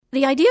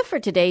The idea for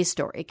today's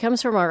story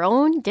comes from our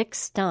own Dick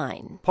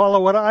Stein. Paula,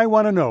 what I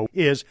want to know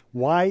is,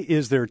 why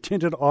is there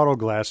tinted auto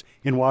glass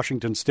in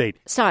Washington State?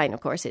 Stein,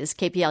 of course, is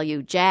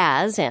KPLU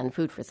Jazz and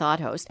Food for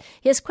Thought host.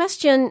 His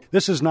question...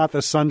 This is not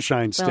the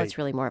Sunshine State. Well, it's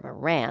really more of a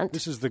rant.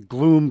 This is the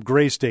gloom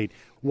gray state.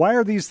 Why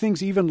are these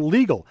things even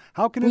legal?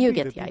 How can it you be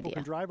get that the people idea.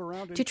 can drive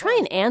around To try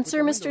and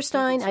answer Mr.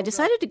 Stein, I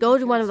decided to go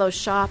to one of those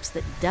shops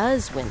that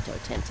does window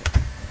tinting.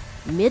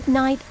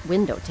 Midnight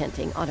Window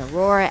Tinting on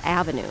Aurora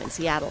Avenue in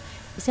Seattle.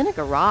 It's in a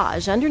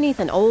garage underneath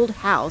an old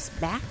house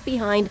back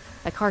behind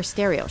a car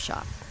stereo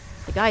shop.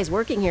 The guys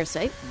working here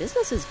say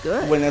business is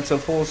good. When it's a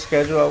full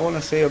schedule, I want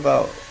to say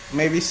about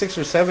maybe 6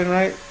 or 7,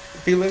 right,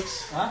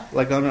 Felix? Huh?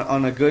 Like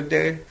on a good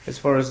day, as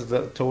far as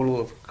the total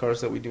of cars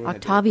that we do.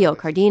 Octavio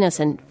Cardenas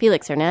and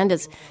Felix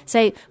Hernandez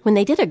say when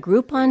they did a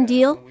Groupon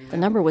deal, the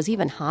number was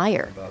even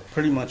higher. About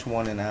pretty much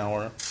 1 an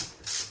hour.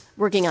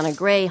 Working on a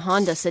gray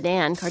Honda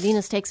sedan,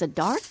 Cardenas takes a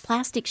dark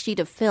plastic sheet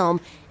of film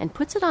and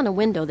puts it on a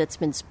window that's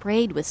been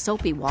sprayed with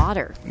soapy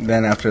water.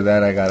 Then after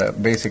that, I gotta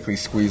basically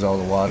squeeze all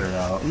the water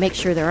out. Make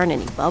sure there aren't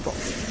any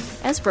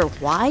bubbles. As for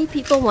why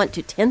people want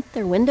to tint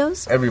their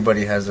windows,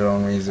 everybody has their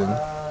own reason.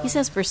 He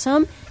says for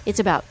some, it's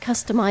about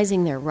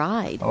customizing their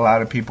ride. A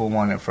lot of people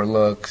want it for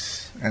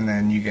looks, and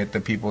then you get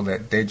the people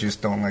that they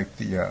just don't like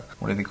the,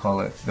 what do they call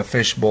it, the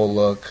fishbowl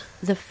look.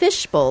 The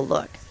fishbowl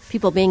look,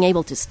 people being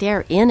able to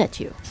stare in at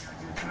you.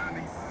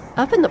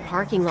 Up in the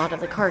parking lot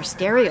of the car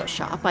stereo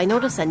shop, I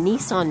notice a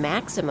Nissan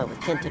Maxima with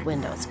tinted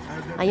windows.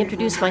 I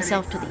introduce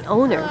myself to the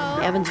owner,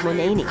 Evans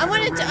Monani.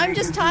 I'm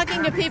just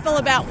talking to people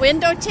about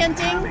window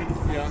tinting.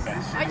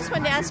 I just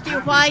wanted to ask you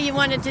why you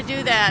wanted to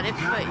do that.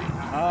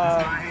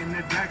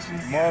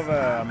 More of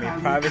a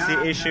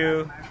privacy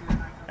issue,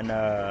 and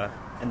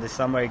in the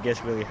summer it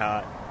gets really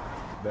hot.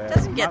 It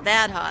doesn't get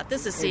that hot.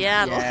 This is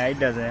Seattle. Yeah, it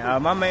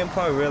doesn't. My main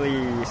point really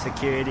is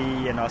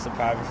security and also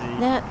privacy.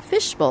 That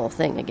fishbowl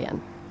thing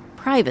again.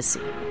 Privacy.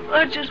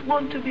 I just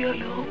want to be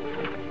alone.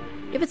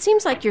 If it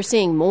seems like you're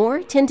seeing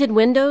more tinted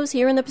windows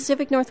here in the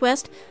Pacific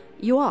Northwest,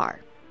 you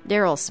are.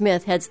 Daryl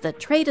Smith heads the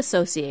Trade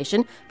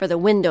Association for the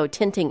window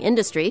tinting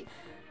industry.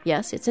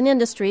 Yes, it's an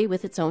industry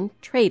with its own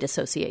trade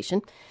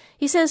association.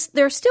 He says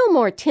there are still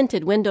more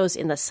tinted windows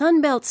in the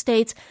Sunbelt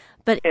states,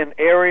 but in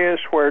areas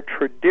where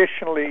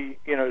traditionally,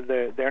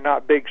 they're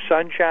not big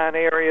sunshine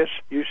areas,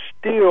 you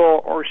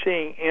still are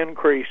seeing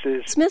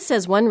increases. Smith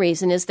says one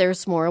reason is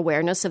there's more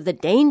awareness of the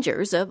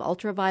dangers of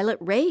ultraviolet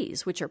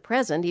rays, which are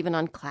present even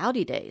on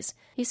cloudy days.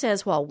 He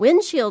says while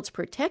windshields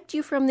protect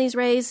you from these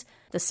rays,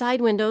 the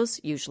side windows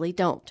usually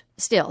don't.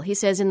 Still, he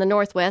says in the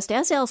Northwest,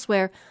 as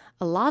elsewhere,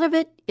 a lot of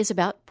it is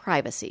about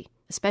privacy,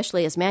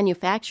 especially as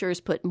manufacturers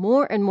put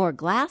more and more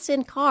glass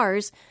in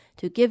cars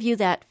to give you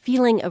that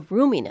feeling of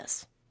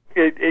roominess.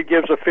 It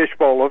gives a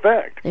fishbowl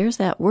effect. There's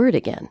that word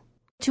again.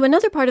 To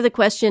another part of the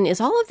question, is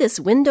all of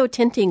this window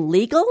tinting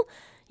legal?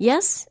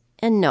 Yes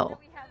and no.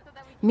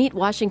 Meet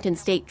Washington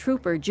State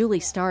Trooper Julie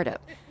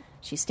Startup.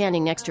 She's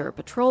standing next to her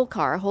patrol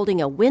car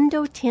holding a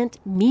window tint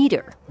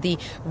meter. The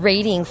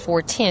rating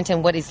for tint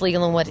and what is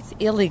legal and what is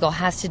illegal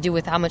has to do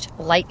with how much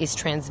light is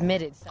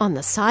transmitted. On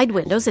the side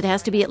windows, it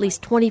has to be at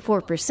least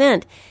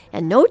 24%,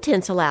 and no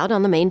tints allowed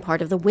on the main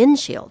part of the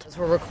windshield.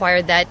 We're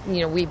required that,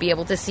 we be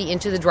able to see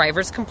into the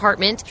driver's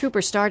compartment.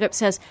 Trooper Startup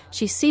says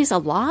she sees a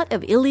lot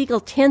of illegal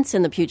tints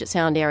in the Puget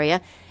Sound area,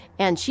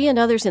 and she and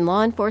others in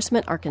law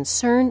enforcement are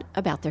concerned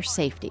about their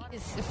safety.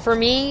 For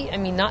me,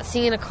 not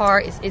seeing in a car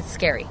is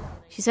scary.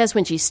 She says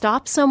when she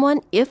stops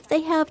someone, if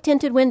they have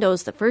tinted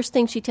windows, the first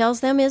thing she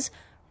tells them is,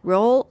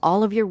 roll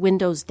all of your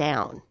windows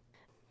down.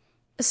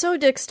 So,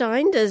 Dick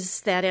Stein, does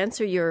that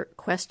answer your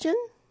question?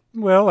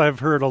 Well,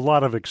 I've heard a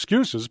lot of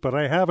excuses, but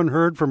I haven't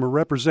heard from a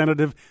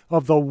representative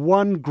of the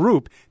one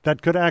group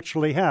that could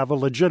actually have a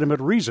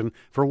legitimate reason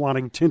for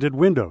wanting tinted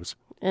windows.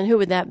 And who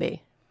would that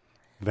be?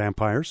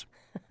 Vampires.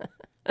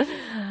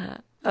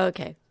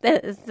 Okay.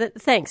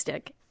 Thanks,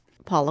 Dick.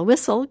 Paula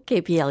Whistle,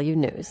 KPLU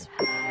News.